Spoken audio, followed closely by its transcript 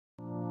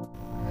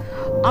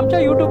आमच्या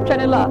YouTube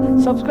चॅनेलला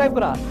subscribe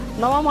करा।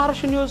 नवा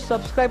महाराष्ट्र न्यूज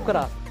सबस्क्राईब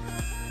करा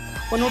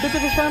व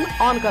नोटिफिकेशन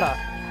ऑन करा।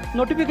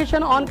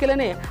 नोटिफिकेशन ऑन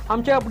केल्याने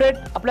आमचे अपडेट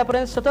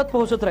आपल्यापर्यंत सतत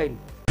पोहोचत राहील।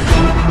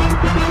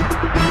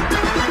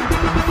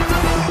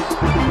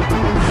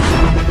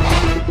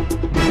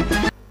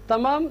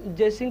 तमाम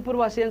जयसिंगपूर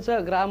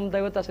वासियांचं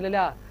ग्रामदैवत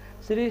असलेल्या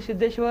श्री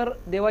सिद्धेश्वर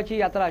देवाची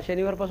यात्रा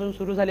शनिवारपासून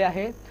सुरू झाली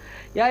आहे।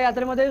 या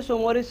यात्रेमध्ये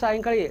सोमवारी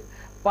सायंकाळी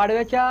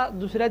पाडव्याच्या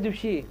दुसऱ्या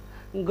दिवशी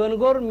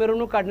गणगौर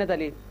मिरवणूक काढण्यात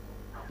आली।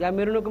 या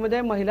मिरवणुकीमध्ये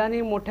महिलांनी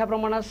मोठ्या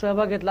प्रमाणात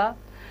सहभाग घेतला।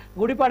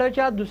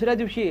 गुढीपाडव्याच्या दुसऱ्या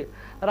दिवशी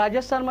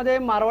राजस्थानमध्ये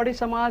मारवाडी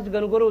समाज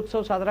गणगौर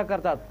उत्सव साजरा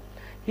करतात।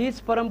 हीच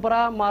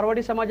परंपरा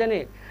मारवाडी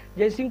समाजाने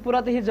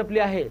जयसिंगपुरातही जपली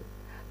आहे।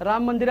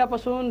 राम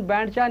मंदिरापासून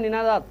बँडच्या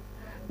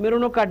निनादात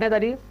मिरवणूक काढण्यात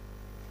आली।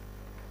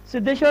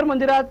 सिद्धेश्वर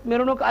मंदिरात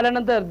मिरवणूक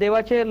आल्यानंतर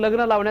देवाचे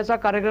लग्न लावण्याचा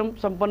कार्यक्रम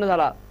संपन्न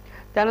झाला।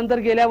 त्यानंतर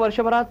गेल्या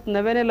वर्षभरात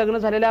नव्याने लग्न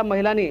झालेल्या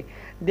महिलांनी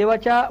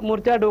देवाच्या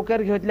मूर्त्या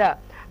डोक्यावर घेतल्या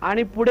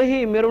आणि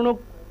पुढेही मिरवणूक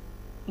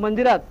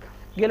मंदिरात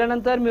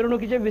गेल्यानंतर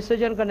मिरवणुकीचे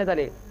विसर्जन करण्यात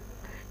आले।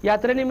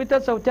 यात्रेनिमित्त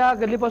चौथ्या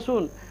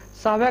गल्लीपासून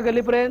 6व्या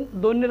गल्लीपर्यंत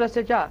दोन्ही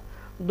रस्त्याच्या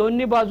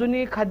दोन्ही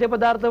बाजूंनी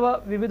खाद्यपदार्थ व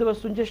विविध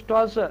वस्तूंचे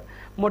स्टॉल्स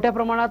मोठ्या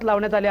प्रमाणात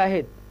लावण्यात आले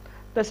आहेत।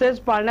 तसेच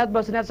पाळण्यात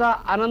बसण्याचा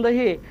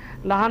आनंदही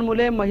लहान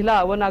मुले,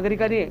 महिला व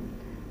नागरिकांनी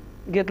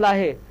घेतला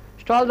आहे।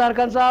 स्टॉल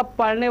धारकांचा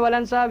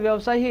पाळणेवाल्यांचा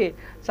व्यवसायही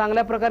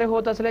चांगल्या प्रकारे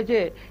होत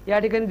असल्याचे या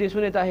ठिकाणी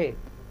दिसून येत आहे।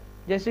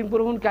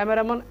 जयसिंगपूरहून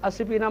कॅमेरामन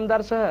आसिफ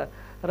इनामदारसह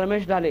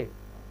रमेश ढाले।